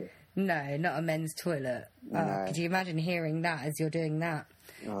get lucky. No, not a men's toilet. No. Could you imagine hearing that as you're doing that?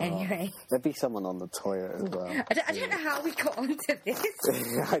 Oh, Anyway. There'd be someone on the toilet as well. I don't know how we got onto this.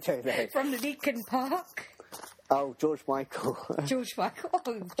 I don't know. From the Leakin Park. Oh, George Michael. George Michael.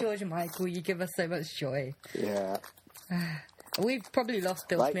 Oh, George Michael, you give us so much joy. Yeah. We've probably lost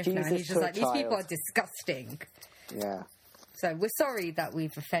Bill Like Smith now. Jesus He's just to a like, these people are child. disgusting. Yeah. So we're sorry that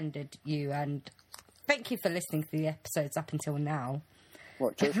we've offended you, and thank you for listening to the episodes up until now.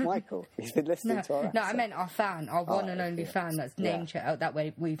 What, George Michael? You've been listening to our No, I episode? meant our fan, our one and only yeah. fan that's name checked. Oh, that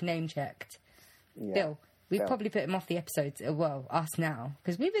way we've name checked. Yeah. Bill, we've Bill. probably put him off the episodes. Well, us now,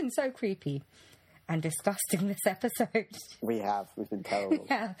 because we've been so creepy and disgusting this episode. We have. We've been terrible.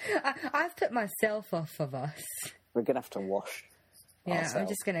 Yeah, I've put myself off of us. We're going to have to wash Yeah, ourselves. I'm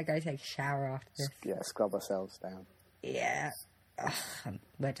just gonna go take a shower after this. Yeah, scrub ourselves down. Yeah, ugh,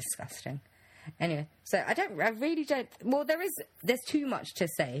 we're disgusting. Anyway, so I really don't. Well, there's too much to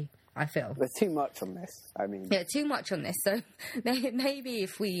say. I feel. There's too much on this. I mean, Yeah, too much on this. So maybe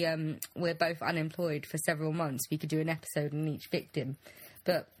if we're both unemployed for several months, we could do an episode on each victim,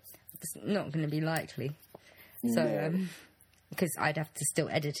 but it's not going to be likely. So No. because I'd have to still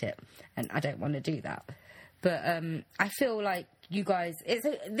edit it, and I don't want to do that. But I feel like you guys,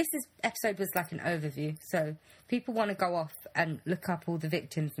 this episode was like an overview. So people want to go off and look up all the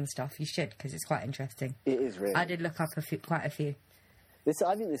victims and stuff. You should, because it's quite interesting. it is really. I did look up quite a few.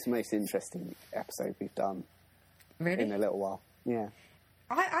 I think this is the most interesting episode we've done Really? in a little while. Yeah.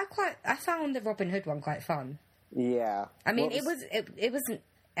 I found the Robin Hood one quite fun. Yeah. I mean, What it wasn't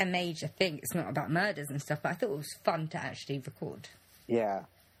a major thing. It's not about murders and stuff, but I thought it was fun to actually record. Yeah.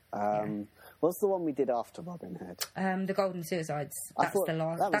 What's the one we did after Robin Hood? The Golden Suicides. I That's thought the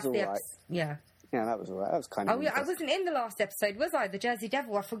last. that was That's the all right. yeah. Yeah, that was all right. That was kind of Oh yeah, I wasn't in the last episode, was I? The Jersey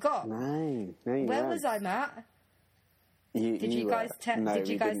Devil. I forgot. No, you Where weren't. was I, Matt? Did you guys no, did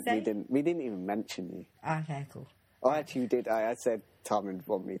you we guys didn't, say? We didn't even mention you. Okay, cool. Oh, actually, we did. I said Tom would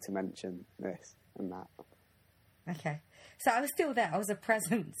want me to mention this and that. Okay, so I was still there. I was a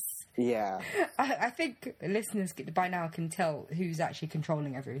presence. Yeah, I think listeners by now can tell who's actually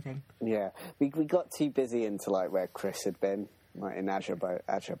controlling everything. yeah. We got too busy into like where Chris had been, like in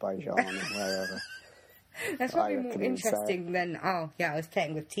Azerbaijan and wherever. That's probably I more couldn't even say interesting than I was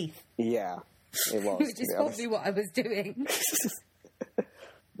playing with teeth, Yeah, it was. which to is be honest. probably what I was doing.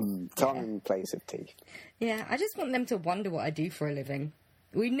 Tom plays with teeth. Yeah, I just want them to wonder what I do for a living.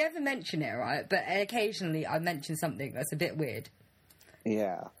 We never mention it, right? But occasionally I mention something that's a bit weird.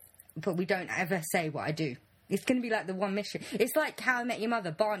 Yeah, But we don't ever say what I do. It's going to be like the one mission. It's like How I Met Your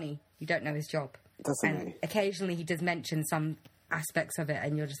Mother, Barney. You don't know his job. doesn't And he? occasionally he does mention some aspects of it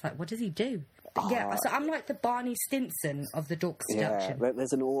and you're just like, what does he do? Yeah, so I'm like the Barney Stinson of the Dork Yeah, Seduction.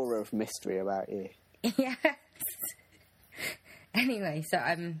 there's an aura of mystery about you. Yes. Anyway, so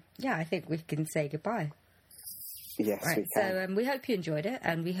I think we can say goodbye. Yes, Right, we can. so we hope you enjoyed it,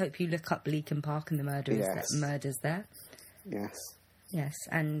 and we hope you look up Leakin Park and the murders there. Yes. Yes,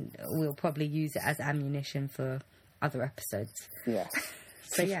 and we'll probably use it as ammunition for other episodes. Yes.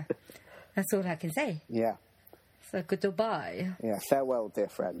 So yeah, that's all I can say. Yeah. So goodbye. Yeah. Farewell, dear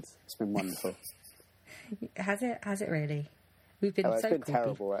friends. It's been wonderful. Has it? Has it really? We've been It's so been creepy.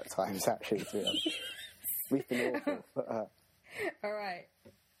 terrible at times, actually, to be honest. We've been awful. All right.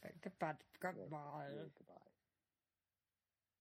 Goodbye. Goodbye. Goodbye.